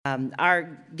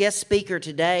Our guest speaker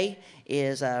today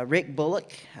is Rick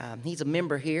Bullock. He's a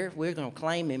member here. We're going to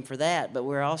claim him for that, but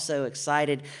we're also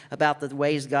excited about the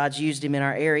ways God's used him in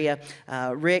our area.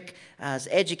 Rick's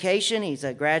education, he's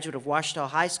a graduate of Ouachita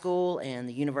High School and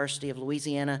the University of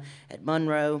Louisiana at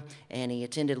Monroe, and he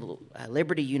attended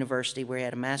Liberty University where he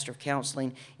had a Master of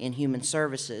Counseling in Human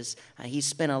Services. He's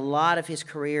spent a lot of his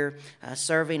career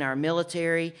serving our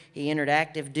military. He entered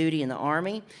active duty in the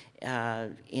Army.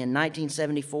 In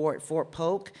 1974 at Fort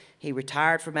Polk. He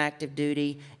retired from active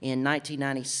duty in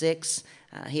 1996.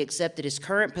 He accepted his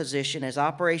current position as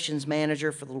operations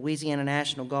manager for the Louisiana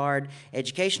National Guard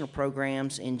educational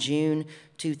programs in June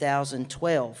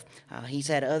 2012. He's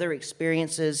had other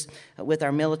experiences with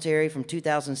our military from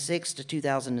 2006 to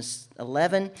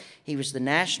 2011. He was the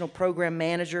national program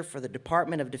manager for the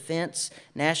Department of Defense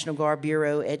National Guard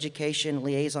Bureau Education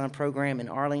Liaison Program in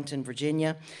Arlington,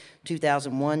 Virginia.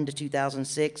 2001 to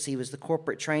 2006, he was the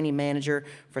corporate training manager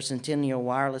for Centennial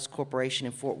Wireless Corporation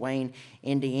in Fort Wayne,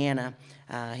 Indiana.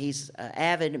 He's an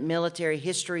avid military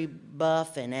history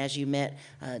buff, and as you met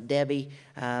Debbie,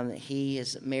 he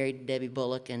is married to Debbie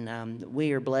Bullock, and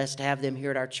we are blessed to have them here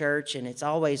at our church, and it's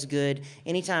always good.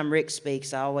 Anytime Rick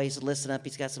speaks, I always listen up.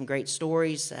 He's got some great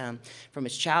stories from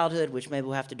his childhood, which maybe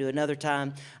we'll have to do another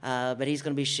time, but he's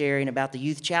going to be sharing about the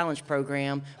Youth Challenge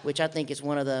Program, which I think is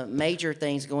one of the major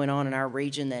things going on in our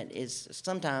region that is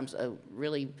sometimes a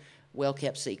really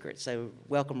well-kept secret. So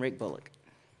welcome, Rick Bullock.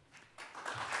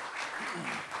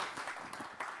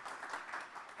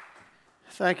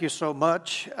 Thank you so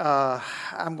much.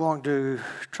 I'm going to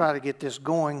try to get this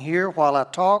going here while I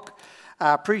talk.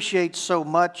 I appreciate so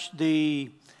much the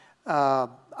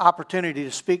opportunity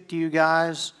to speak to you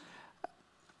guys.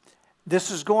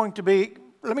 This is going to be,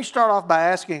 let me start off by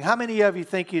asking, how many of you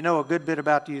think you know a good bit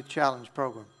about the Youth Challenge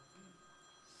Program?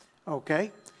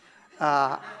 Okay.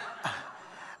 I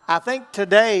think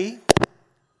today,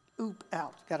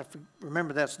 got to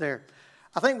remember that's there.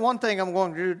 I think one thing I'm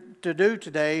going to do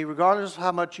today, regardless of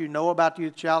how much you know about the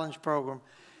Youth Challenge Program,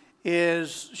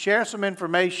 is share some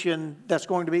information that's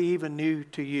going to be even new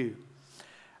to you.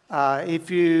 If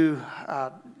you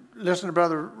listened to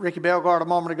Brother Ricky Bellegarde a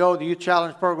moment ago, the Youth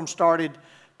Challenge Program started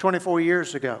 24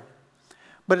 years ago.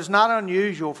 But it's not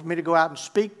unusual for me to go out and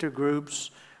speak to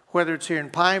groups, whether it's here in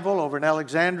Pineville, over in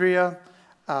Alexandria,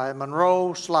 in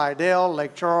Monroe, Slidell,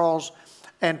 Lake Charles,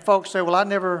 and folks say, well, I've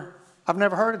never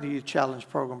heard of the Youth Challenge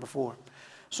Program before.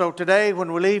 So today,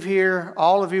 when we leave here,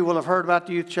 all of you will have heard about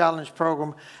the Youth Challenge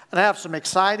Program, and I have some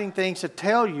exciting things to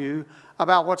tell you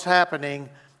about what's happening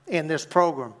in this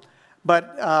program.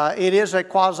 But it is a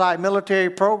quasi-military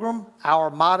program. Our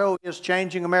motto is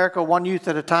Changing America One Youth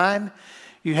at a Time.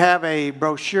 You have a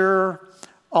brochure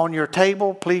on your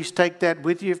table. Please take that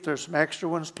with you. If there's some extra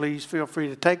ones, please feel free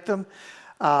to take them.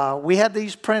 We had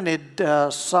these printed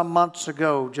some months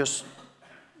ago, just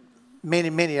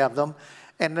many of them,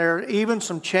 and there are even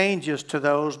some changes to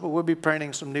those, but we'll be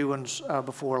printing some new ones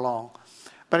before long.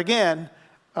 But again,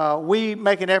 we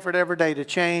make an effort every day to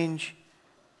change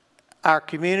our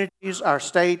communities, our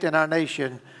state, and our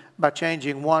nation by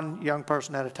changing one young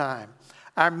person at a time.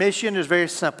 Our mission is very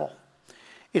simple.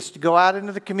 It's to go out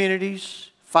into the communities,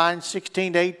 find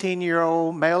 16 to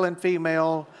 18-year-old male and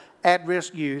female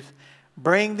at-risk youth,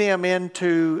 bring them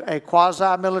into a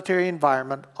quasi-military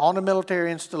environment on a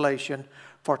military installation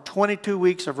for 22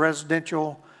 weeks of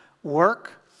residential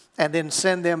work, and then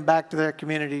send them back to their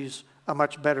communities a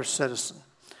much better citizen.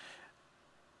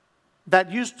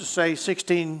 That used to say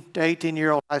 16 to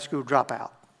 18-year-old high school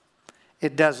dropout.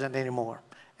 It doesn't anymore,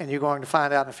 and you're going to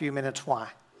find out in a few minutes why.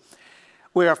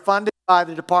 We are funded by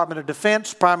the Department of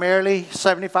Defense primarily.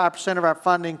 75% of our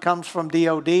funding comes from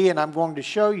DOD, and I'm going to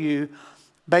show you,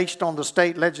 based on the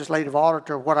state legislative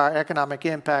auditor, what our economic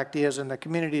impact is in the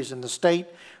communities in the state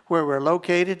where we're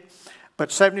located. But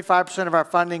 75% of our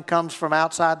funding comes from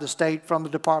outside the state, from the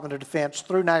Department of Defense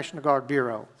through National Guard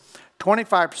Bureau.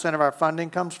 25% of our funding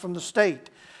comes from the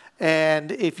state.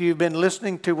 And if you've been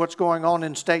listening to what's going on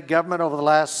in state government over the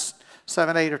last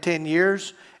 7, 8, or 10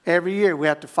 years, every year we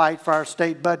have to fight for our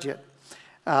state budget.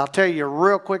 I'll tell you a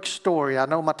real quick story. I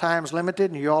know my time's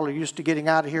limited, and you all are used to getting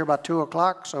out of here by 2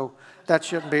 o'clock, so that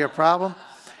shouldn't be a problem.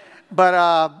 But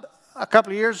a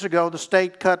couple of years ago, the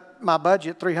state cut my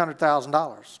budget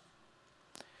 $300,000.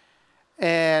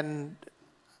 And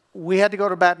we had to go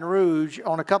to Baton Rouge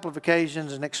on a couple of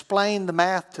occasions and explain the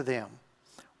math to them.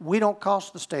 We don't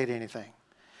cost the state anything.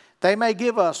 They may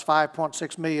give us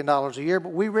 $5.6 million a year,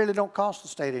 but we really don't cost the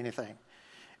state anything,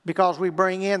 because we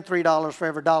bring in $3 for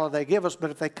every dollar they give us. But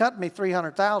if they cut me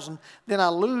 $300,000, then I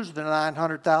lose the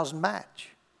 $900,000 match,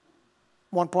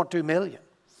 $1.2 million.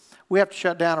 we have to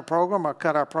shut down a program or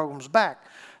cut our programs back.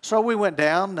 So we went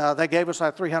down. They gave us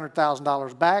our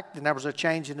 $300,000 back. Then there was a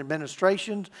change in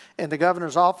administration in the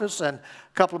governor's office. And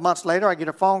a couple of months later, I get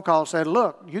a phone call that said,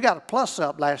 look, you got a plus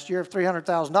up last year of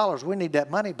 $300,000. We need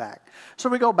that money back. So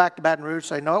we go back to Baton Rouge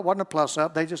and say, no, it wasn't a plus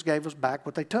up. They just gave us back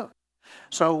what they took.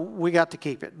 So we got to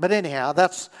keep it. But anyhow,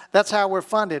 that's how we're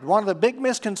funded. One of the big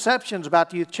misconceptions about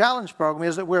the Youth Challenge Program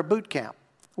is that we're a boot camp.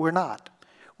 We're not.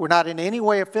 We're not in any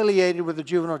way affiliated with the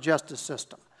juvenile justice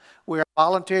system. We're a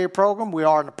voluntary program. We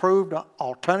are an approved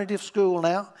alternative school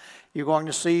now. You're going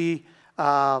to see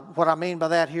what I mean by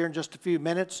that here in just a few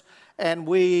minutes. And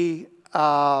we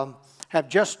have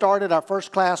just started our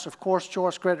first class of course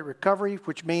choice credit recovery,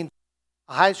 which means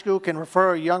a high school can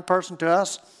refer a young person to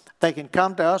us. They can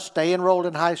come to us, stay enrolled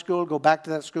in high school, go back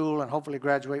to that school, and hopefully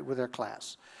graduate with their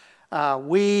class.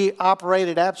 We operate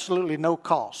at absolutely no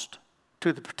cost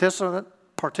to the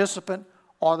participant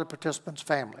or the participant's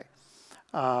family.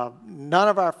 None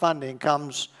of our funding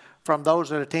comes from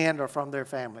those that attend or from their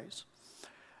families.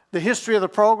 The history of the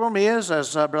program is,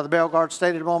 as Brother Bellegarde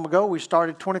stated a moment ago, we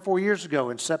started 24 years ago.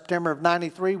 In September of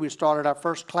 '93, we started our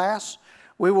first class.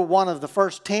 We were one of the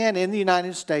first 10 in the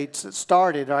United States that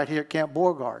started right here at Camp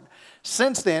Beauregard.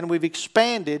 Since then, we've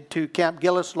expanded to Camp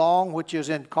Gillis Long, which is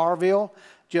in Carville,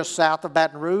 just south of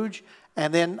Baton Rouge,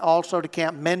 and then also to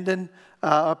Camp Menden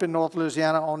up in North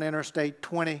Louisiana on Interstate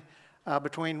 20.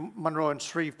 Between Monroe and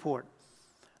Shreveport.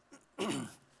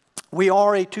 We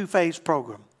are a two-phase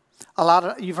program.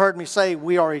 You've heard me say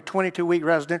we are a 22-week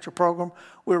residential program.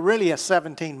 We're really a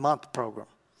 17-month program.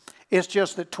 It's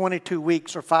just that 22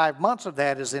 weeks or 5 months of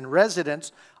that is in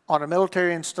residence on a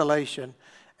military installation,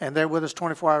 and they're with us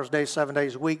 24 hours a day, 7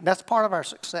 days a week. And that's part of our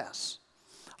success.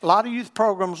 A lot of youth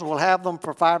programs will have them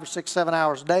for 5 or 6, 7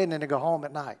 hours a day, and then they go home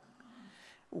at night.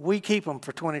 We keep them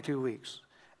for 22 weeks.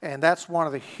 And that's one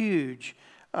of the huge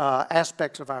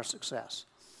aspects of our success.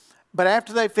 But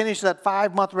after they finish that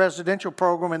 5-month residential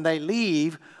program and they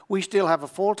leave, we still have a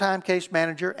full-time case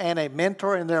manager and a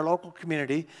mentor in their local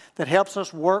community that helps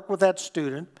us work with that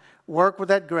student, work with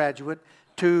that graduate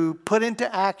to put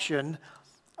into action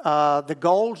the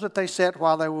goals that they set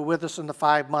while they were with us in the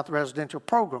 5-month residential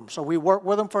program. So we work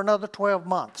with them for another 12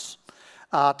 months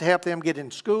to help them get in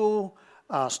school,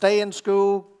 stay in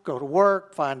school, go to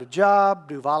work, find a job,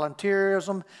 do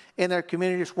volunteerism in their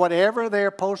communities, whatever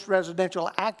their post-residential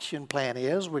action plan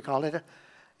is. We call it,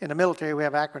 in the military we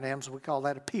have acronyms, we call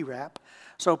that a PRAP.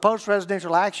 So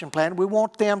post-residential action plan, we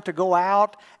want them to go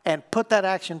out and put that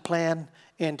action plan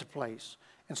into place.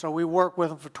 And so we work with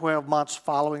them for 12 months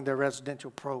following their residential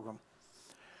program.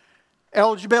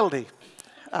 Eligibility.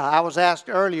 I was asked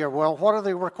earlier, well, what are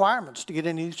the requirements to get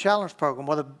into the Youth Challenge Program?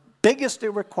 Well, the biggest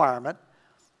requirement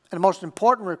and the most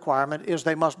important requirement is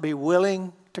they must be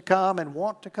willing to come and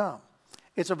want to come.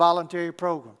 It's a voluntary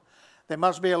program. They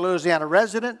must be a Louisiana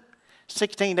resident,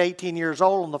 16 to 18 years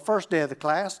old on the first day of the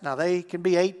class. Now, they can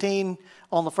be 18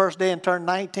 on the first day and turn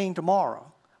 19 tomorrow,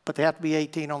 but they have to be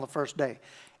 18 on the first day.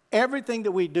 Everything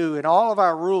that we do and all of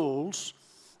our rules,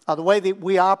 the way that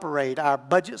we operate, our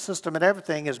budget system and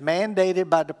everything is mandated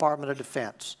by the Department of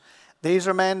Defense. These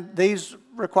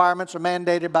requirements are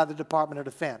mandated by the Department of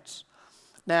Defense.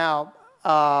 Now,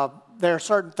 there are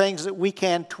certain things that we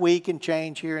can tweak and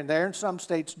change here and there, and some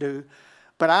states do.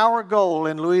 But our goal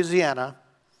in Louisiana,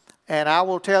 and I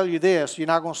will tell you this, you're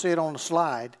not going to see it on the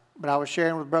slide, but I was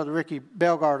sharing with Brother Ricky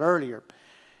Bellegarde earlier.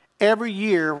 Every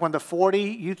year when the 40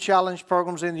 Youth Challenge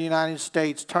programs in the United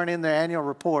States turn in their annual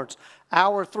reports,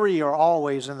 our 3 are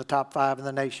always in the top 5 in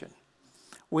the nation.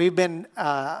 We've been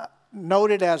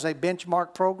noted as a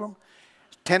benchmark program.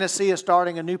 Tennessee is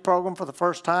starting a new program for the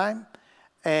first time.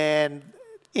 And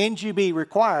NGB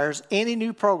requires any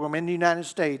new program in the United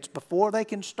States, before they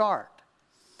can start,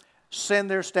 send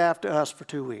their staff to us for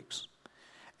 2 weeks.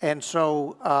 And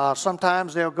so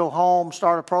sometimes they'll go home,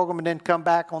 start a program, and then come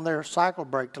back on their cycle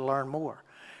break to learn more.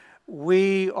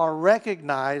 We are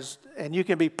recognized, and you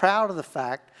can be proud of the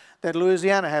fact that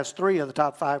Louisiana has 3 of the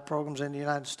top 5 programs in the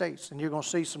United States. And you're going to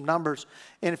see some numbers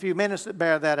in a few minutes that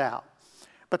bear that out.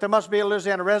 But there must be a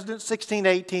Louisiana resident, 16 to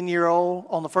 18-year-old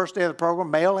on the first day of the program,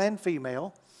 male and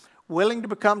female, willing to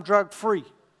become drug-free.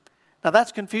 Now,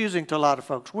 that's confusing to a lot of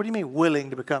folks. What do you mean, willing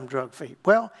to become drug-free?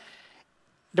 Well,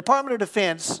 Department of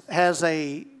Defense has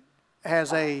a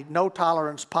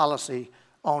no-tolerance policy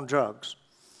on drugs.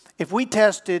 If we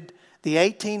tested the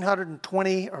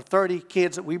 1,820 or 30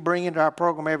 kids that we bring into our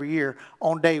program every year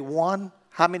on day 1,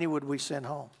 how many would we send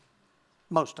home?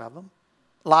 Most of them,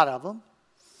 a lot of them.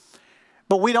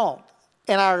 But we don't.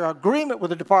 And our agreement with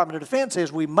the Department of Defense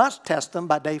is we must test them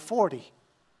by day 40.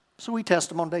 So we test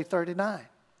them on day 39.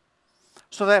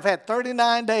 So they've had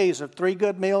 39 days of 3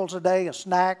 good meals a day, a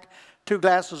snack, 2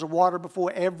 glasses of water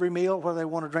before every meal, whether they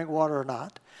want to drink water or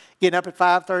not. Getting up at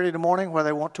 5:30 in the morning, whether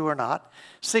they want to or not.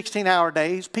 16-hour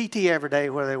days, PT every day,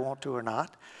 whether they want to or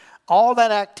not. All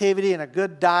that activity and a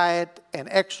good diet and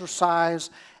exercise.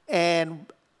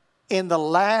 And in the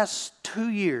last 2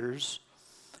 years,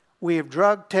 we have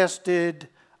drug tested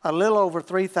a little over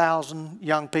 3,000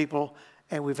 young people,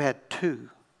 and we've had 2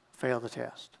 fail the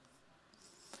test.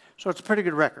 So it's a pretty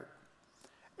good record.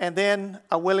 And then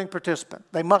a willing participant.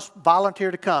 They must volunteer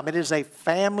to come. It is a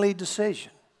family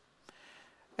decision.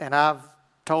 And I've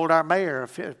told our mayor,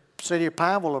 if the city of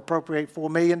Pineville will appropriate $4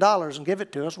 million and give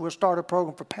it to us, we'll start a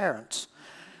program for parents.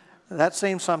 That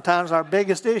seems sometimes our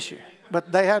biggest issue.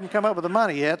 But they haven't come up with the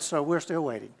money yet, so we're still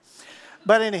waiting.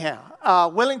 But anyhow,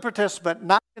 willing participant,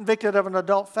 not convicted of an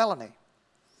adult felony.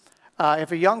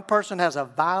 If a young person has a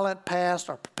violent past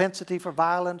or propensity for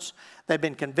violence, they've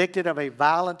been convicted of a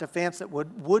violent offense that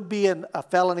would be a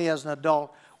felony as an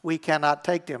adult, we cannot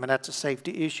take them. And that's a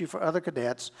safety issue for other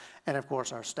cadets and, of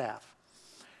course, our staff.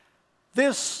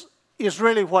 This is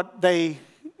really what they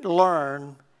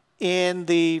learn in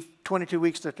the 22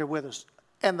 weeks that they're with us.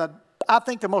 And I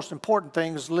think the most important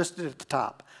thing is listed at the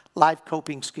top, life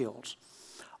coping skills.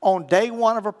 On day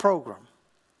 1 of a program,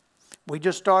 we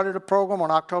just started a program on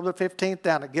October the 15th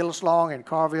down at Gillis Long in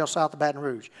Carville, south of Baton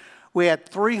Rouge. We had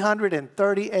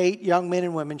 338 young men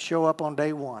and women show up on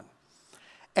day 1.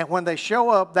 And when they show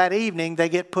up that evening, they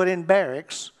get put in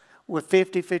barracks with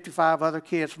 50, 55 other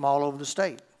kids from all over the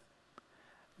state.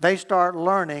 They start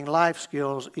learning life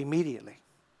skills immediately.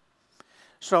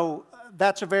 So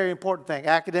that's a very important thing.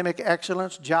 Academic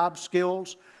excellence, job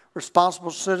skills,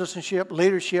 responsible citizenship,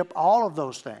 leadership, all of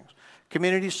those things.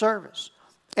 Community service.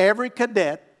 Every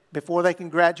cadet, before they can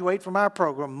graduate from our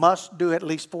program, must do at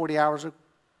least 40 hours of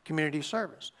community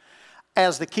service.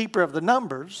 As the keeper of the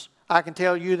numbers, I can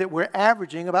tell you that we're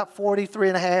averaging about 43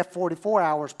 and a half, 44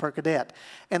 hours per cadet.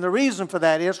 And the reason for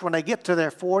that is when they get to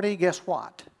their 40, guess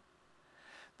what?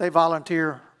 They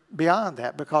volunteer beyond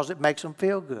that because it makes them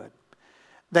feel good.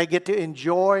 They get to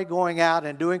enjoy going out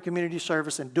and doing community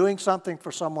service and doing something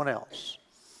for someone else.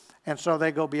 And so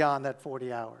they go beyond that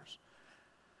 40 hours.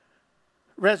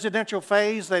 Residential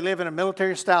phase, they live in a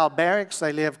military-style barracks.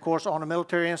 They live, of course, on a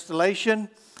military installation.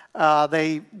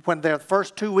 When they're the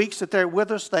first 2 weeks that they're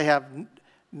with us, they have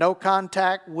no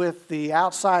contact with the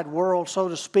outside world, so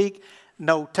to speak.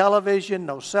 No television,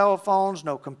 no cell phones,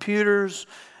 no computers,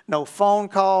 no phone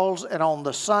calls. And on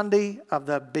the Sunday of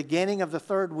the beginning of the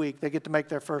 3rd week, they get to make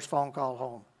their first phone call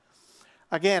home.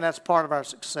 Again, that's part of our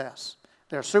success.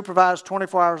 They're supervised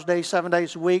 24 hours a day, 7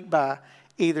 days a week by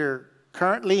either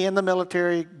currently in the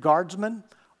military guardsmen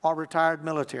or retired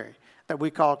military that we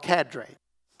call cadre.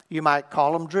 You might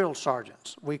call them drill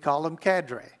sergeants. We call them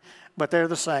cadre, but they're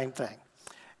the same thing.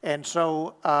 And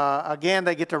so, again,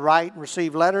 they get to write and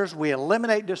receive letters. We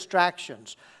eliminate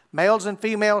distractions. Males and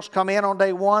females come in on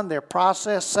day 1. They're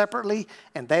processed separately,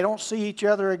 and they don't see each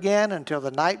other again until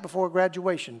the night before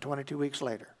graduation, 22 weeks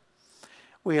later.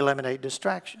 We eliminate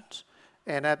distractions,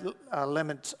 and that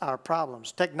limits our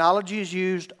problems. Technology is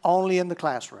used only in the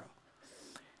classroom.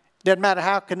 Doesn't matter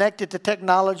how connected to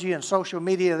technology and social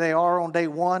media they are on day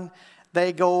 1,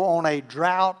 they go on a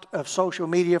drought of social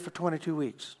media for 22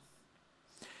 weeks.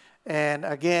 And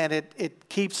again, it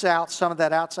keeps out some of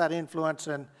that outside influence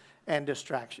and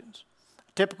distractions.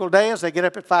 A typical day is they get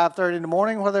up at 5:30 in the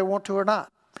morning whether they want to or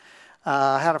not.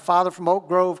 I had a father from Oak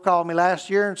Grove call me last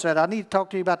year and said, I need to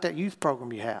talk to you about that youth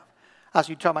program you have. I said,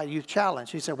 you talking about Youth Challenge?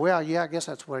 He said, well, yeah, I guess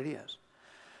that's what it is.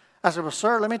 I said, well,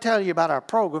 sir, let me tell you about our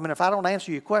program, and if I don't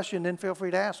answer your question, then feel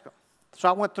free to ask them. So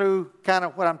I went through kind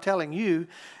of what I'm telling you,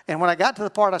 and when I got to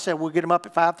the part, I said, we'll get them up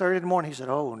at 5:30 in the morning. He said,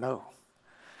 oh, no.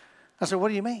 I said, what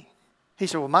do you mean? He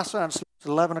said, well, my son sleeps at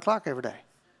 11 o'clock every day.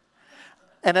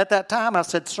 And at that time, I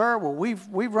said, sir, well,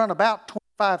 we've run about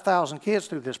 25,000 kids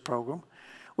through this program.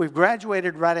 We've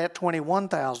graduated right at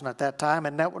 21,000 at that time,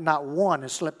 and not one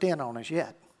has slipped in on us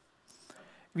yet.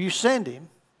 If you send him,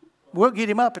 we'll get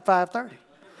him up at 5:30.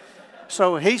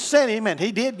 So he sent him, and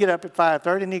he did get up at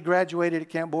 5:30, and he graduated at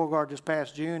Camp Beauregard this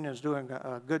past June and is doing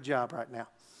a good job right now.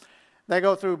 They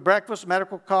go through breakfast,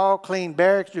 medical call, clean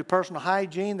barracks, do personal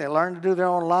hygiene. They learn to do their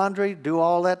own laundry, do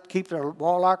all that, keep their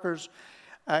wall lockers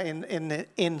in the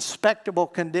inspectable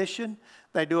condition.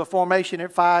 They do a formation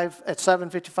at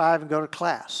 7:55 and go to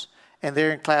class. And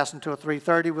they're in class until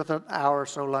 3:30 with an hour or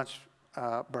so lunch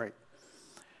break.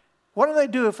 What do they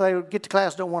do if they get to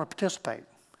class and don't want to participate?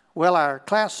 Well, our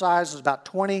class size is about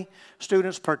 20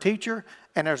 students per teacher,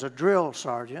 and there's a drill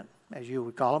sergeant, as you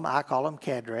would call them, I call them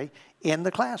cadre, in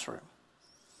the classroom.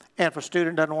 And if a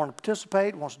student doesn't want to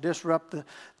participate, wants to disrupt, the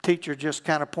teacher just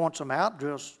kind of points them out,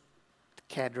 drills the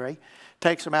cadre,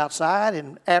 takes them outside,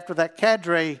 and after that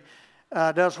cadre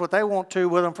does what they want to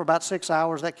with them for about 6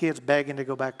 hours, that kid's begging to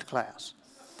go back to class.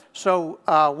 So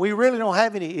we really don't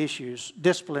have any issues,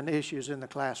 discipline issues in the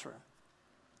classroom.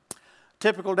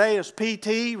 Typical day is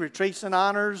PT, retreats and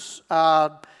honors.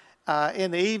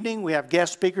 In the evening, we have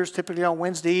guest speakers typically on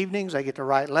Wednesday evenings. They get to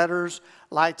write letters,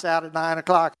 lights out at 9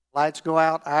 o'clock. Lights go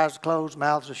out, eyes are closed,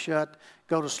 mouths are shut,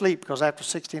 go to sleep, because after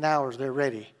 16 hours, they're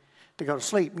ready to go to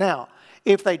sleep. Now,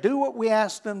 if they do what we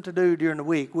ask them to do during the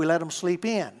week, we let them sleep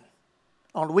in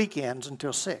on the weekends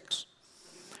until 6.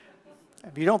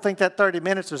 If you don't think that 30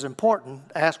 minutes is important,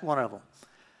 ask one of them.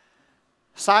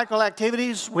 Cycle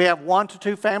activities, we have 1 to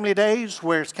 2 family days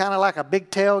where it's kind of like a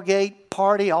big tailgate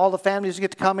party. All the families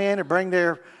get to come in and bring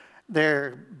their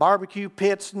barbecue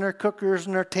pits and their cookers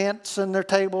and their tents and their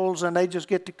tables, and they just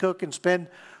get to cook and spend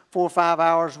 4 or 5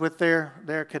 hours with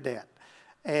their cadet.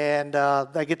 And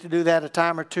they get to do that a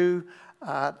time or two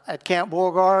at Camp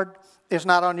Beauregard. It's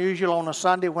not unusual on a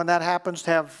Sunday when that happens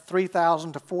to have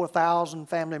 3,000 to 4,000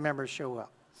 family members show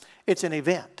up. It's an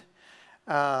event.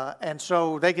 And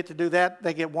so they get to do that.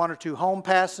 They get 1 or 2 home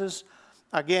passes.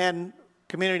 Again,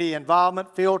 community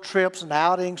involvement, field trips and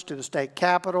outings to the state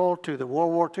capitol, to the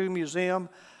World War II Museum.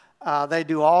 They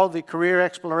do all the career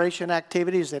exploration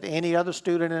activities that any other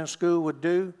student in a school would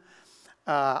do.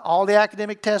 All the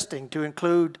academic testing to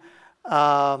include, we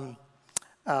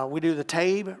do the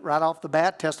TABE right off the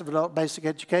bat, Test of Adult Basic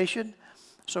Education.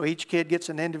 So each kid gets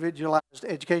an individualized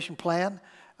education plan.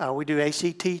 We do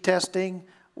ACT testing.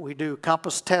 We do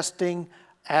COMPASS testing,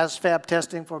 ASVAB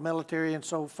testing for military and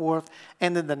so forth.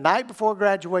 And then the night before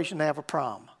graduation, they have a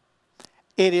prom.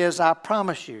 It is, I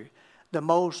promise you, the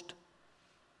most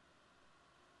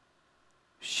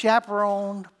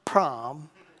chaperoned prom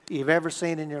you've ever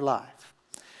seen in your life.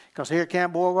 Because here at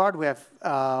Camp Beauregard, we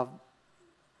have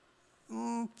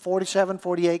 47,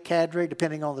 48 cadre,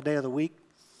 depending on the day of the week.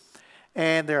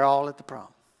 And they're all at the prom.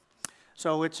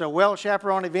 So it's a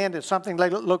well-chaperoned event. It's something they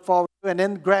look forward to. And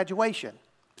then graduation.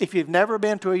 If you've never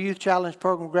been to a Youth Challenge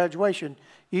Program graduation,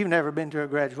 you've never been to a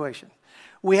graduation.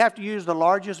 We have to use the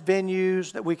largest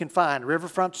venues that we can find.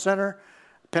 Riverfront Center,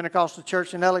 Pentecostal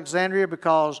Church in Alexandria,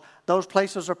 because those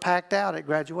places are packed out at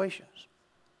graduations.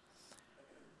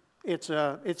 It's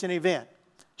an event.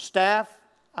 Staff,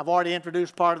 I've already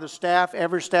introduced part of the staff.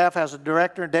 Every staff has a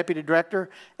director and deputy director.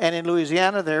 And in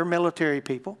Louisiana, they're military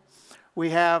people.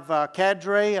 We have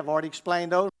cadre, I've already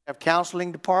explained those. We have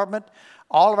counseling department.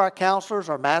 All of our counselors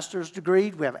are master's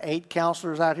degreed. We have 8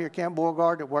 counselors out here at Camp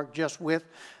Beauregard that work just with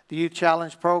the Youth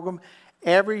Challenge Program.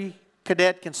 Every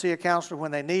cadet can see a counselor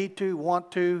when they need to,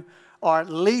 want to, or at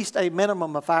least a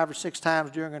minimum of 5 or 6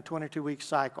 times during a 22-week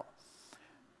cycle.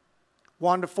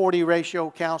 1 to 40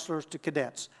 ratio counselors to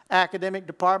cadets. Academic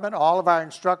department, all of our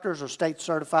instructors are state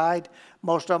certified.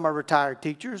 Most of them are retired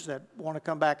teachers that want to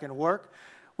come back and work.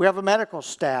 We have a medical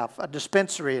staff, a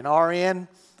dispensary, an RN,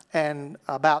 and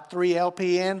about 3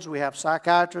 LPNs. We have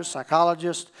psychiatrists,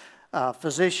 psychologists,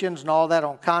 physicians, and all that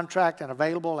on contract and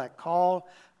available at call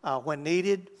when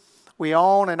needed. We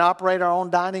own and operate our own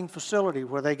dining facility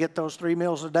where they get those 3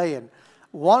 meals a day. And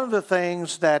one of the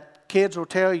things that kids will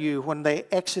tell you when they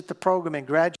exit the program and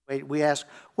graduate, we ask,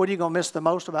 what are you going to miss the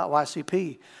most about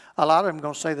YCP? A lot of them are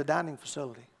going to say the dining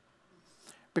facility.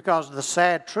 Because the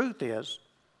sad truth is,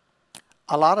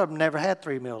 a lot of them never had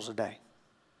 3 meals a day.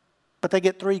 But they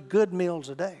get 3 good meals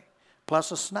a day,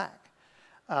 plus a snack.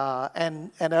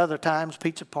 And other times,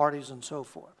 pizza parties and so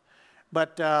forth.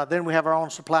 But then we have our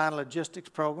own supply and logistics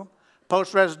program.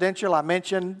 Post-residential, I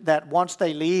mentioned that once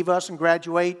they leave us and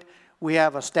graduate, we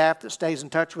have a staff that stays in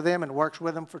touch with them and works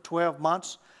with them for 12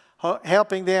 months,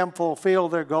 helping them fulfill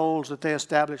their goals that they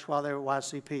established while they were at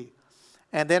YCP.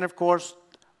 And then, of course,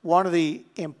 one of the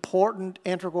important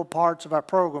integral parts of our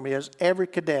program is every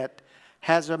cadet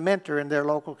has a mentor in their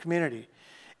local community.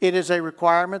 It is a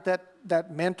requirement that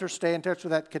that mentor stay in touch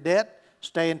with that cadet,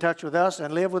 stay in touch with us,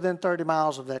 and live within 30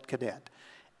 miles of that cadet.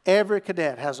 Every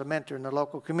cadet has a mentor in the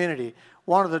local community.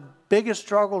 One of the biggest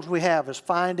struggles we have is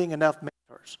finding enough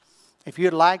mentors. If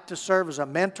you'd like to serve as a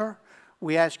mentor,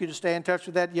 we ask you to stay in touch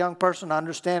with that young person,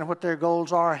 understand what their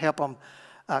goals are, help them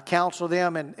counsel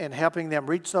them in helping them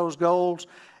reach those goals.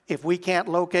 If we can't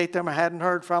locate them or hadn't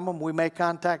heard from them, we may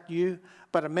contact you.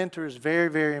 But a mentor is very,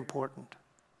 very important.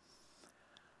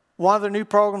 One of the new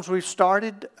programs we've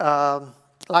started, like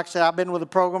I said, I've been with the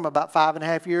program about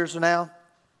 5.5 years now.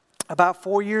 About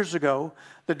 4 years ago,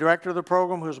 the director of the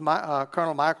program, who's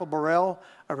Colonel Michael Burrell,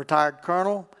 a retired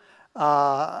colonel,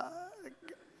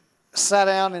 sat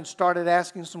down and started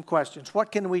asking some questions.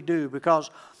 What can we do? Because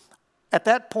At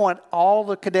that point, all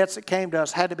the cadets that came to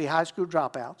us had to be high school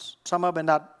dropouts. Some of them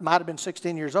might have been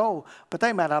 16 years old, but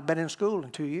they might not have been in school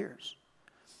in 2 years.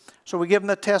 So we give them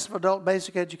the test of adult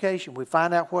basic education. We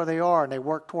find out where they are, and they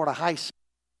work toward a high set.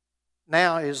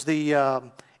 Now is the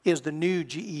new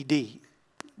GED.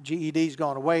 GED's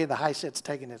gone away, and the high set's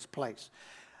taken its place.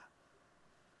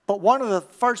 But one of the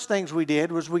first things we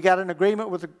did was we got an agreement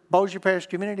with the Bossier Parish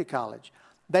Community College.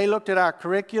 They looked at our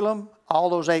curriculum, all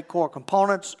those 8 core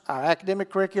components, our academic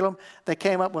curriculum. They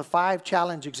came up with 5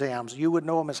 challenge exams. You would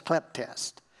know them as CLEP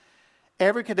tests.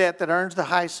 Every cadet that earns the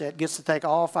high set gets to take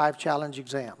all 5 challenge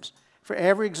exams. For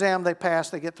every exam they pass,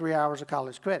 they get 3 hours of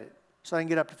college credit. So they can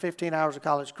get up to 15 hours of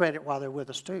college credit while they're with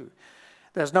us too.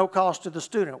 There's no cost to the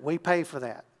student. We pay for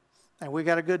that. And we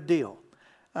got a good deal.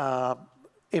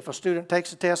 If a student takes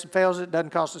the test and fails it, it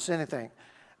doesn't cost us anything.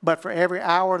 But for every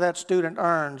hour that student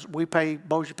earns, we pay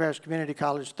Bossier Parish Community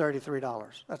College $33.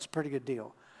 That's a pretty good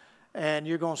deal. And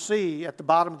you're going to see at the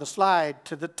bottom of the slide,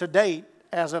 to date,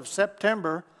 as of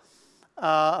September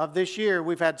of this year,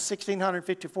 we've had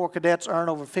 1,654 cadets earn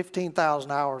over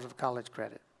 15,000 hours of college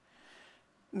credit.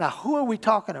 Now, who are we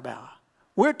talking about?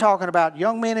 We're talking about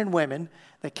young men and women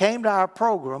that came to our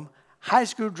program, high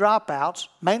school dropouts,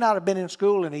 may not have been in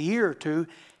school in a year or two.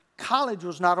 College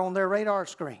was not on their radar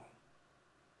screen.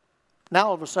 Now,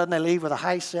 all of a sudden, they leave with a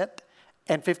high set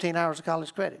and 15 hours of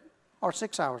college credit, or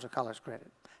 6 hours of college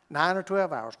credit, 9 or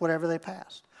 12 hours, whatever they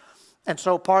passed. And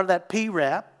so part of that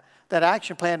PRAP, that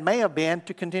action plan may have been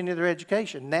to continue their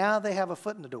education. Now they have a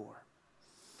foot in the door.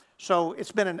 So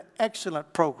it's been an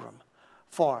excellent program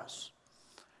for us.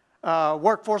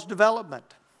 Workforce development.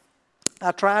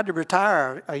 I tried to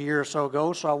retire a year or so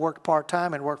ago, so I worked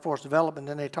part-time in workforce development.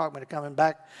 Then they talked me to coming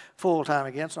back full-time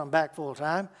again, so I'm back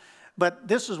full-time. But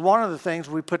this is one of the things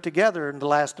we put together in the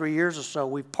last 3 years or so.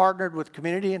 We've partnered with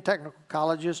community and technical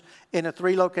colleges in the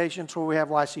 3 locations where we have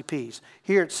YCPs,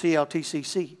 here at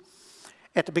CLTCC.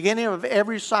 At the beginning of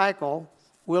every cycle,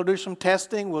 we'll do some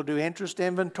testing, we'll do interest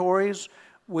inventories,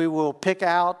 we will pick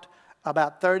out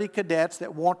about 30 cadets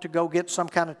that want to go get some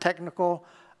kind of technical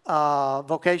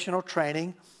vocational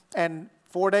training, and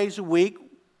 4 days a week,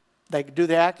 they do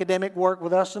the academic work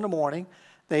with us in the morning.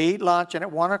 They eat lunch, and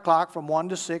at 1 o'clock from 1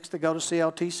 to 6, they go to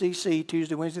CLTCC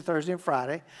Tuesday, Wednesday, Thursday, and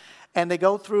Friday, and they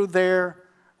go through their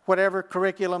whatever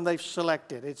curriculum they've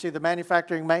selected. It's either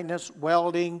manufacturing maintenance,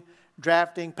 welding,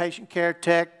 drafting, patient care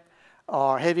tech,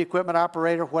 or heavy equipment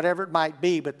operator, whatever it might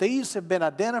be. But these have been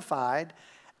identified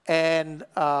and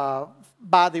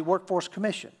by the Workforce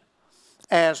Commission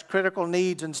as critical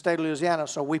needs in the state of Louisiana.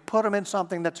 So we put them in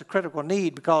something that's a critical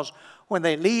need because when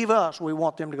they leave us, we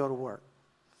want them to go to work.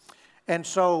 And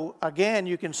so, again,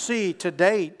 you can see to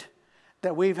date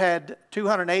that we've had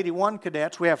 281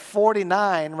 cadets. We have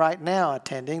 49 right now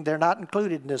attending. They're not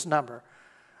included in this number.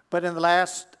 But in the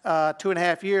last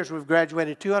 2.5 years, we've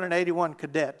graduated 281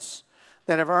 cadets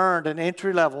that have earned an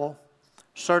entry-level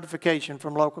certification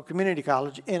from local community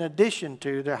college in addition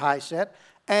to their high set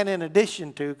and in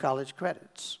addition to college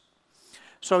credits.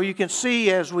 So you can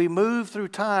see as we move through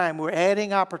time, we're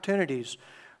adding opportunities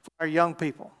for our young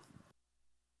people.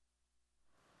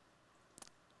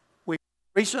 We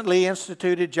recently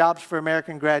instituted Jobs for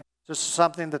American Graduates. This is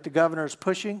something that the governor is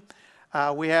pushing.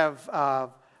 We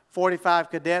have 45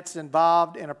 cadets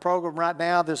involved in a program right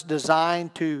now that's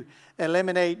designed to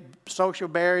eliminate social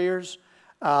barriers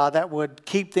that would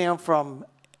keep them from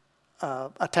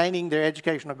attaining their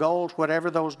educational goals,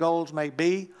 whatever those goals may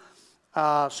be.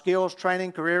 Skills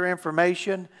training, career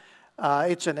information.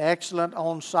 It's an excellent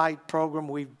on-site program.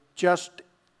 We've just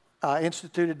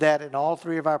instituted that in all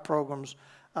 3 of our programs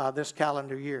this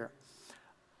calendar year.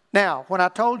 Now, when I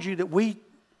told you that we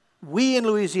in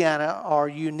Louisiana are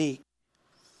unique,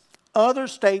 other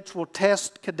states will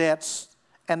test cadets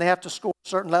and they have to score a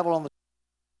certain level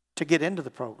to get into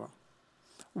the program.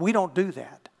 We don't do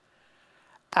that.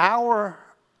 Our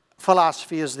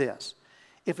philosophy is this.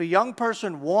 If a young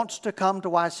person wants to come to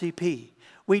YCP,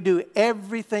 we do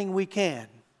everything we can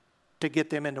to get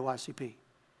them into YCP.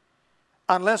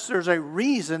 Unless there's a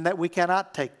reason that we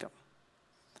cannot take them.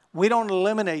 We don't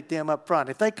eliminate them up front.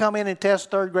 If they come in and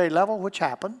test 3rd grade level, which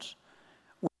happens,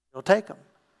 we'll take them.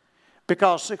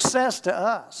 Because success to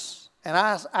us, and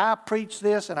I preach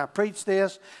this and I preach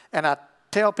this, and I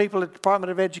tell people at the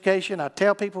Department of Education, I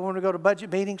tell people when we go to budget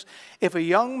meetings, if a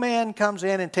young man comes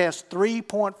in and tests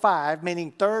 3.5,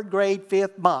 meaning 3rd grade,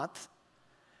 5th month,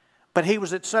 but he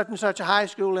was at such and such a high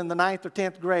school in the 9th or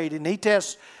 10th grade, and he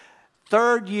tests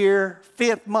 3rd year,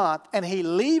 5th month, and he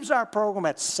leaves our program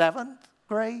at 7th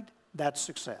grade, that's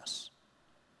success.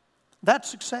 That's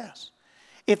success.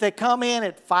 if they come in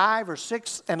at 5 or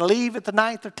 6 and leave at the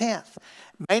 9th or 10th,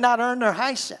 may not earn their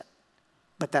HiSET,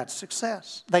 but that's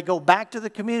success. They go back to the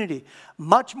community,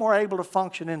 much more able to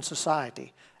function in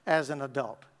society as an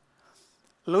adult.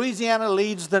 Louisiana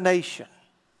leads the nation.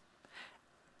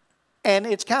 And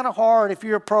it's kind of hard if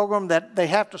you're a program that they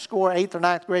have to score 8th or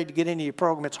 9th grade to get into your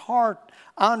program. It's hard.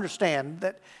 I understand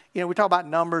that, we talk about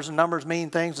numbers, and numbers mean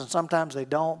things, and sometimes they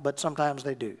don't, but sometimes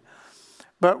they do.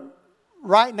 But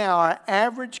right now, our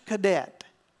average cadet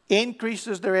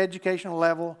increases their educational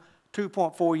level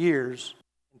 2.4 years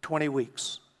in 20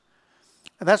 weeks.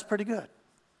 And that's pretty good.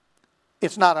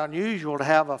 It's not unusual to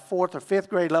have a 4th or 5th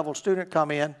grade level student come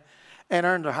in and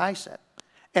earn their HiSET.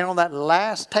 And on that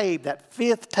last tape, that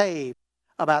 5th tape,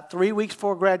 about 3 weeks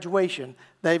before graduation,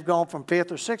 they've gone from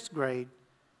 5th or 6th grade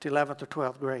to 11th or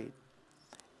 12th grade.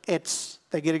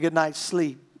 They get a good night's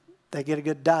sleep. They get a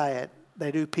good diet.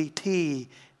 They do PT.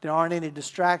 There aren't any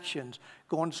distractions.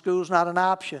 Going to school is not an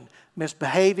option.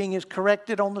 Misbehaving is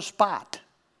corrected on the spot.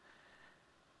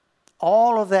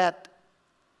 All of that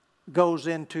goes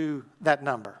into that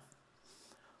number.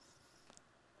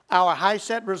 Our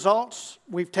HiSET results,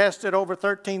 we've tested over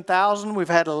 13,000. We've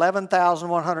had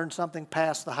 11,100 and something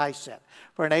pass the HiSET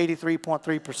for an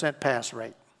 83.3% pass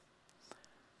rate.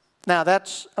 Now,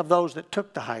 that's of those that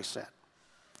took the HiSET.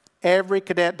 Every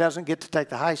cadet doesn't get to take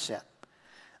the HiSET.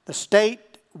 The state,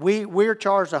 we're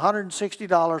charged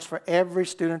 $160 for every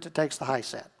student that takes the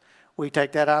HiSET. We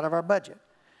take that out of our budget.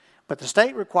 But the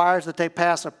state requires that they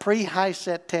pass a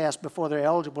pre-HiSET test before they're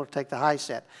eligible to take the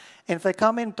HiSET. And if they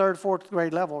come in 3rd, 4th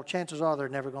grade level, chances are they're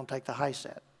never going to take the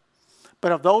HiSET.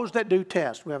 But of those that do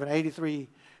test, we have an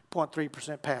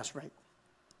 83.3% pass rate.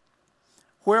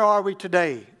 Where are we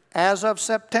today? As of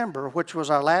September, which was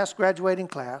our last graduating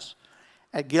class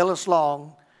at Gillis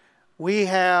Long, we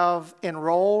have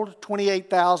enrolled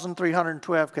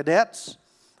 28,312 cadets.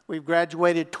 We've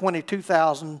graduated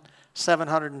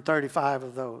 22,735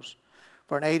 of those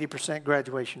for an 80%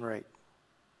 graduation rate.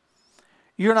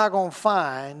 You're not going to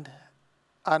find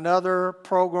another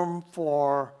program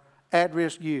for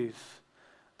at-risk youth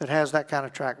that has that kind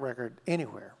of track record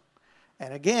anywhere.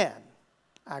 And again,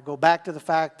 I go back to the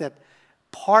fact that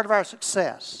part of our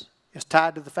success is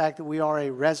tied to the fact that we are a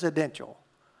residential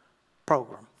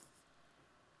program.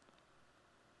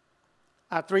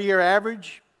 Our 3-year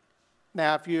average,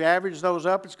 now if you average those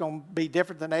up, it's going to be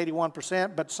different than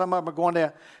 81%, but some of them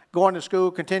are going to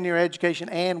school, continue their education,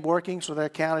 and working, so they're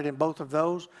counted in both of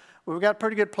those. We've got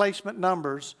pretty good placement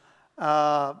numbers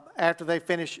after they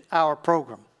finish our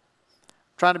program.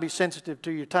 I'm trying to be sensitive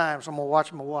to your time, so I'm going to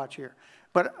watch my watch here.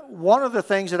 But one of the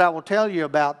things that I will tell you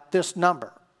about this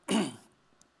number,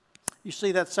 you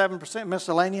see that 7%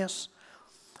 miscellaneous?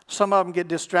 Some of them get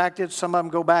distracted. Some of them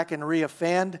go back and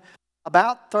reoffend.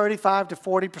 About 35 to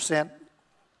 40%,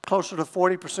 closer to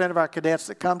 40% of our cadets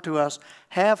that come to us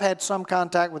have had some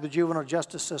contact with the juvenile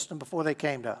justice system before they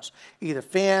came to us, either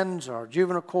FINS or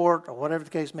juvenile court or whatever the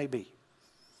case may be.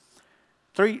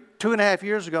 2.5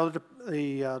 years ago,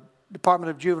 the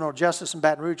Department of Juvenile Justice in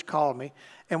Baton Rouge called me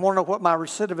and wanted to know what my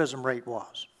recidivism rate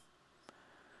was.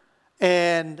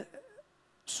 And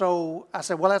so I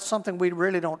said, well, that's something we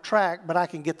really don't track, but I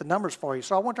can get the numbers for you.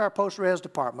 So I went to our post-res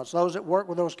departments, those that work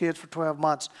with those kids for 12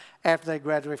 months after they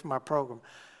graduate from our program.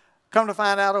 Come to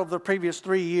find out, over the previous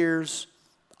 3 years,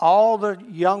 all the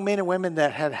young men and women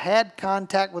that had had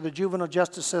contact with the juvenile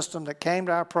justice system that came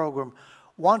to our program,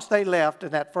 once they left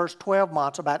in that first 12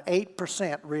 months, about 8%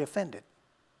 reoffended.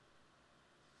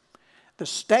 The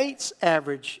state's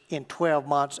average in 12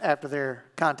 months after their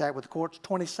contact with the courts,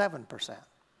 27%.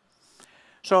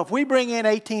 So if we bring in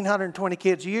 1,820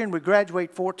 kids a year and we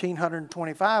graduate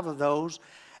 1,425 of those,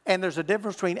 and there's a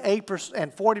difference between 8%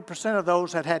 and 40% of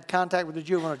those that had contact with the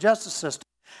juvenile justice system,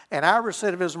 and our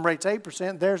recidivism rate's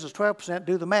 8%, theirs is 12%,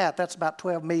 do the math, that's about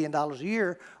 $12 million a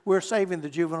year we're saving the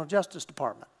juvenile justice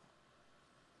department.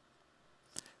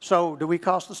 So do we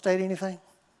cost the state anything?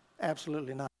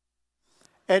 Absolutely not.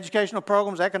 Educational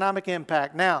programs, economic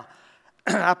impact. Now,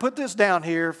 I put this down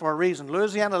here for a reason.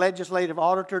 Louisiana Legislative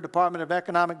Auditor, Department of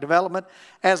Economic Development,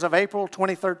 as of April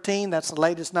 2013, that's the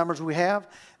latest numbers we have.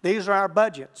 These are our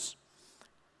budgets.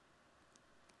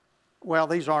 Well,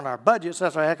 these aren't our budgets,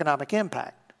 that's our economic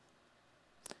impact.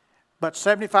 But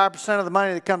 75% of the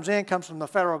money that comes in comes from the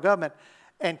federal government.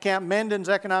 And Camp Menden's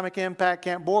economic impact,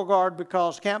 Camp Beauregard,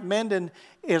 because Camp Menden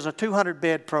is a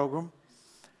 200-bed program.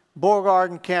 Beauregard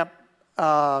and Camp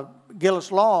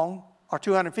Gillis Long are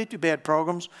 250-bed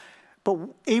programs. But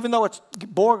even though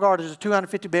Beauregard is a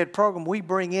 250-bed program, we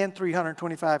bring in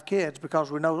 325 kids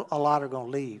because we know a lot are going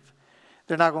to leave.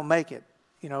 They're not going to make it,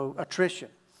 attrition.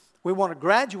 We want to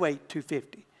graduate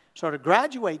 250. So to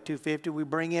graduate 250, we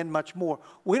bring in much more.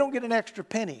 We don't get an extra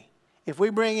penny. If we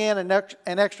bring in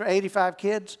an extra 85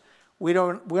 kids, we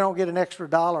don't get an extra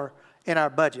dollar in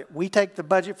our budget. We take the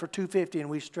budget for 250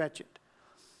 and we stretch it.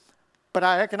 But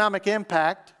our economic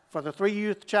impact for the 3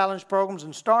 Youth Challenge programs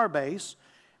and Starbase,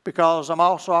 because I'm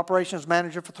also operations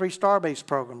manager for 3 Starbase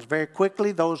programs. Very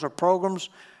quickly, those are programs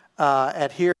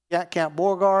at here at Camp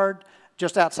Beauregard,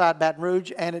 just outside Baton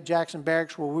Rouge, and at Jackson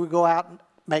Barracks, where we go out and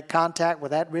make contact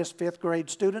with at-risk 5th grade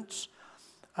students,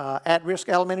 at-risk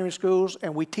elementary schools,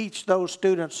 and we teach those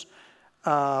students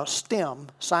STEM,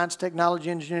 science, technology,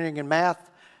 engineering, and math,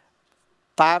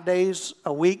 5 days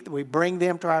a week. We bring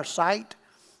them to our site.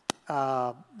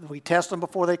 We test them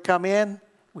before they come in.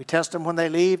 We test them when they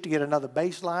leave to get another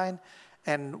baseline.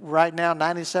 And right now,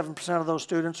 97% of those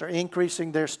students are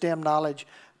increasing their STEM knowledge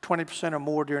 20% or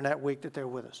more during that week that they're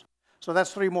with us. So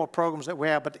that's 3 more programs that we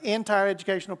have. But the entire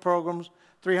educational programs,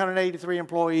 383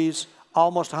 employees,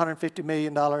 almost $150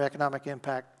 million economic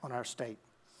impact on our state.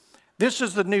 This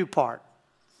is the new part.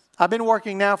 I've been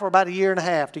working now for about 1.5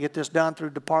 years to get this done through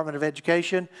the Department of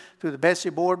Education, through the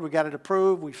Bessie Board. We got it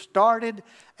approved. We've started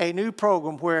a new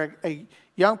program where a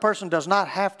young person does not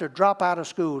have to drop out of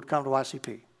school to come to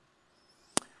YCP.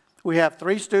 We have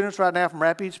 3 students right now from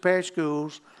Rapides Parish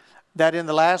Schools that in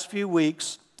the last few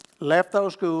weeks left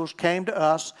those schools, came to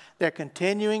us. They're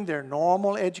continuing their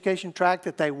normal education track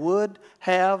that they would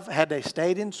have had they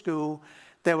stayed in school.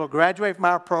 They will graduate from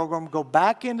our program, go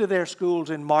back into their schools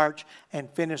in March, and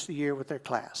finish the year with their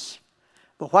class.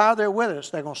 But while they're with us,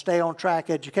 they're going to stay on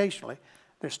track educationally.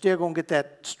 They're still going to get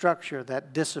that structure,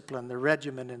 that discipline, the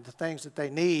regimen, and the things that they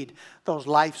need, those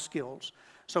life skills.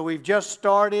 So we've just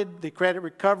started the credit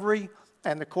recovery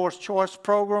and the course choice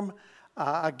program.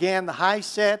 Again, the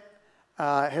HiSET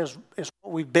is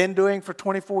what we've been doing for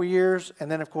 24 years. And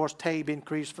then, of course, TABE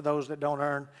increased for those that don't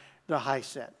earn the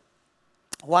HiSET.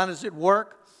 Why does it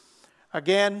work?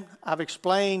 Again, I've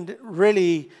explained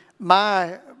really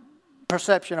my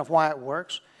perception of why it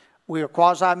works. We are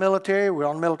quasi-military. We're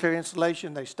on military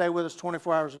installation. They stay with us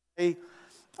 24 hours a day,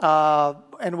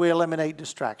 and we eliminate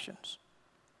distractions.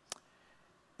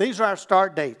 These are our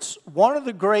start dates. One of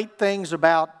the great things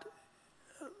about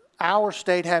our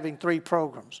state having 3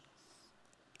 programs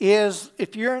is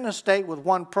if you're in a state with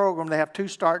 1 program, they have 2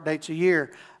 start dates a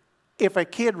year. If a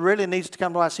kid really needs to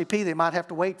come to ICP, they might have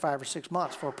to wait 5 or 6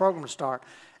 months for a program to start.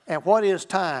 And what is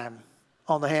time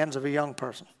on the hands of a young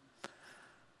person?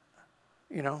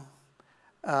 You know,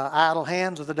 idle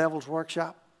hands are the devil's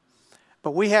workshop.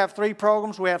 But we have 3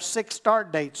 programs. We have 6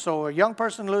 start dates. So a young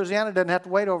person in Louisiana doesn't have to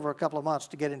wait over a couple of months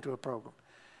to get into a program.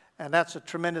 And that's a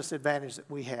tremendous advantage that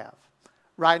we have.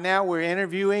 Right now, we're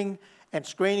interviewing and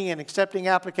screening and accepting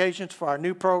applications for our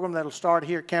new program that will start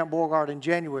here at Camp Beauregard in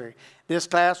January. This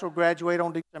class will graduate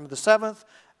on December the 7th.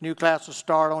 New class will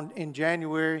start in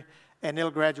January, and it'll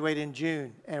graduate in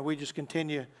June. And we just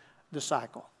continue the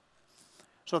cycle.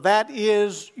 So that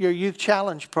is your Youth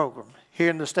Challenge program here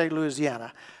in the state of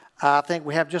Louisiana. I think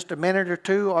we have just a minute or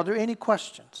 2. Are there any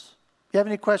questions? Do you have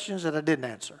any questions that I didn't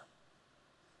answer?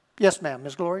 Yes, ma'am.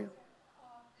 Ms. Gloria?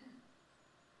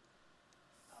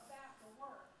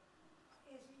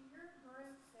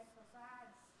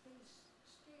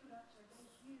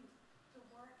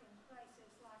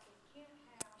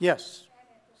 Yes.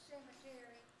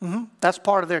 That's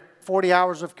part of their 40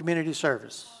 hours of community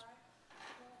service.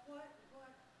 What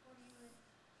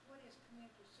is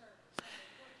community service?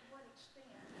 What extent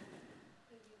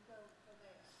do you go for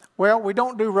that? Well, we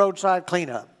don't do roadside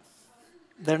cleanup.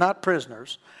 They're not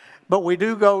prisoners. But we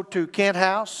do go to Kent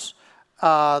House.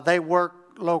 They work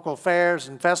local fairs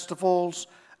and festivals.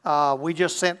 We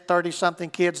just sent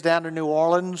 30-something kids down to New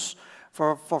Orleans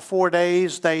for 4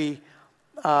 days. The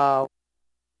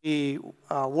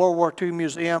World War II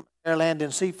Museum, Air, Land,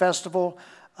 and Sea Festival.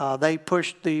 They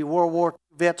pushed the World War II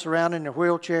vets around in their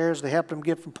wheelchairs. They helped them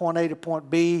get from point A to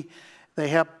point B. They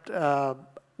helped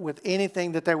with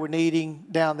anything that they were needing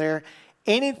down there.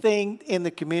 Anything in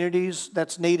the communities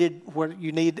that's needed, where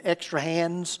you need extra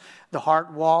hands, the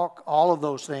Heart Walk, all of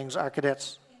those things, our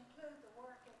cadets. Include the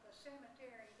work at the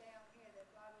cemetery down here that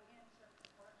Bobby Henson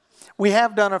works. We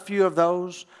have done a few of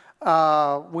those.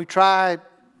 We try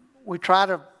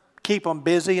to keep them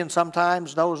busy, and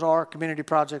sometimes those are community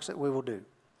projects that we will do,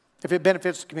 if it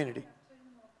benefits the community.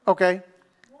 Okay.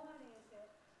 One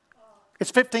is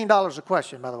that It's $15 a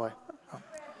question, by the way.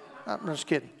 I'm just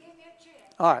kidding. give me a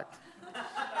check. All right.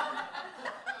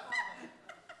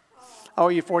 I owe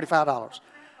you $45. Accreditation.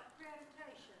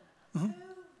 Who does the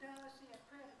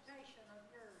accreditation of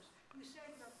yours? You said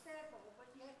you're federal, but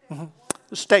yet they work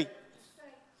The state. the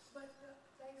state, but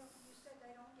they don't. You said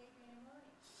they don't give you any money.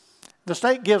 The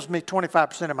state gives me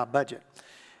 25% of my budget.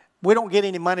 We don't get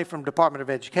any money from Department of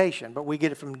Education, but we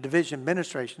get it from Division of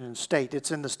Administration in the state. It's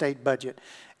in the state budget.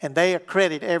 And they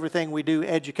accredit everything we do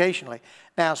educationally.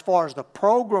 Now, as far as the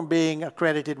program being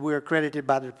accredited, we're accredited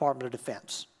by the Department of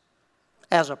Defense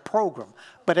as a program.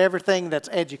 But everything that's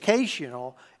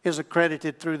educational is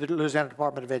accredited through the Louisiana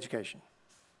Department of Education.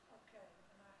 Okay,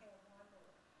 and I have one more.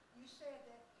 You said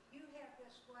that you have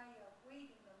this way of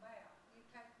weeding them out. You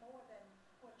take more than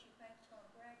what you think is going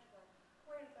to graduate.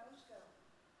 Where do those go?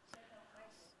 They don't make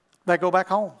it. They go back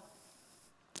home.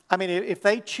 I mean, if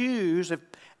they choose,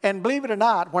 and believe it or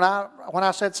not, when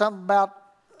I said something about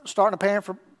starting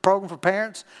a program for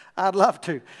parents, I'd love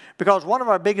to. Because one of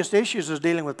our biggest issues is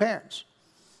dealing with parents.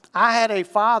 I had a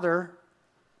father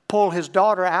pull his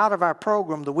daughter out of our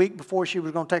program the week before she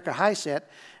was going to take her HiSET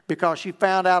because she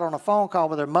found out on a phone call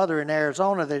with her mother in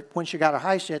Arizona that when she got her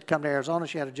HiSET, come to Arizona,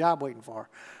 she had a job waiting for her.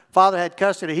 Father had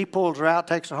custody. He pulls her out,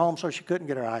 takes her home so she couldn't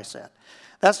get her HiSET.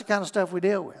 That's the kind of stuff we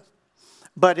deal with.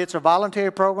 But it's a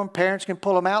voluntary program. Parents can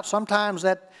pull them out. Sometimes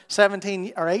that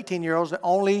 17 or 18-year-old's the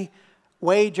only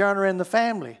wage earner in the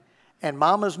family. And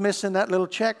mama's missing that little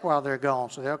check while they're gone.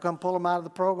 So they'll come pull them out of the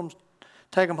programs,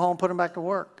 take them home, put them back to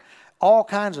work. All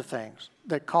kinds of things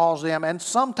that cause them. And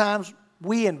sometimes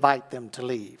we invite them to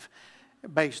leave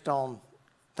based on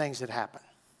things that happen.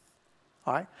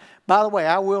 All right? By the way,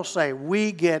 I will say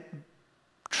we get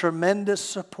tremendous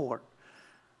support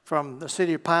from the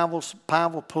city of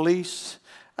Pineville Police.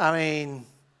 I mean,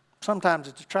 sometimes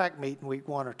it's a track meet in week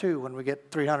 1 or 2 when we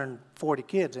get 340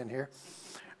 kids in here.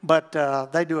 But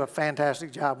they do a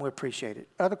fantastic job, and we appreciate it.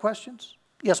 Other questions?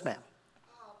 Yes, ma'am.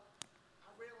 I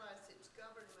realize it's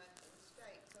government and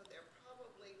state, so there are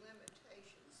probably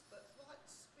limitations, but what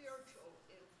spiritual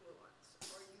influence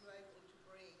are you able to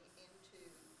bring into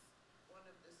one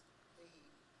of the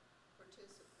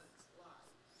participants'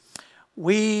 lives?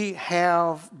 We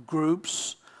have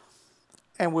groups,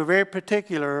 and we're very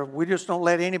particular. We just don't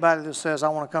let anybody that says, I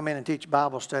want to come in and teach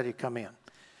Bible study come in.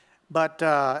 But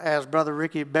as Brother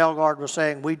Ricky Belgard was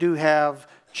saying, we do have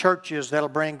churches that'll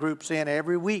bring groups in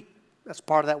every week. That's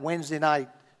part of that Wednesday night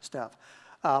stuff.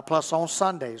 Plus on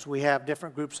Sundays, we have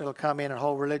different groups that'll come in and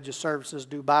hold religious services,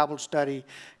 do Bible study,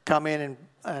 come in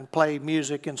and play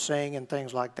music and sing and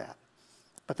things like that.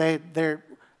 But they're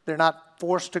not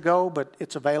forced to go, but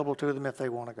it's available to them if they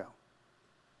want to go.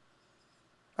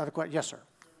 Other questions? Yes, sir.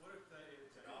 What if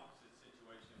it's an opposite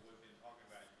situation of what we've been talking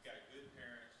about? You've got good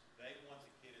parents, they want the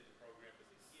kid in the program, but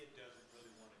the kid doesn't really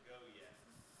want to go yet.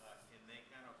 Can the parents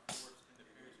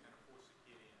kind of force the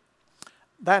kid in?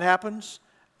 That happens,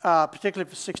 particularly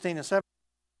for 16 and 17.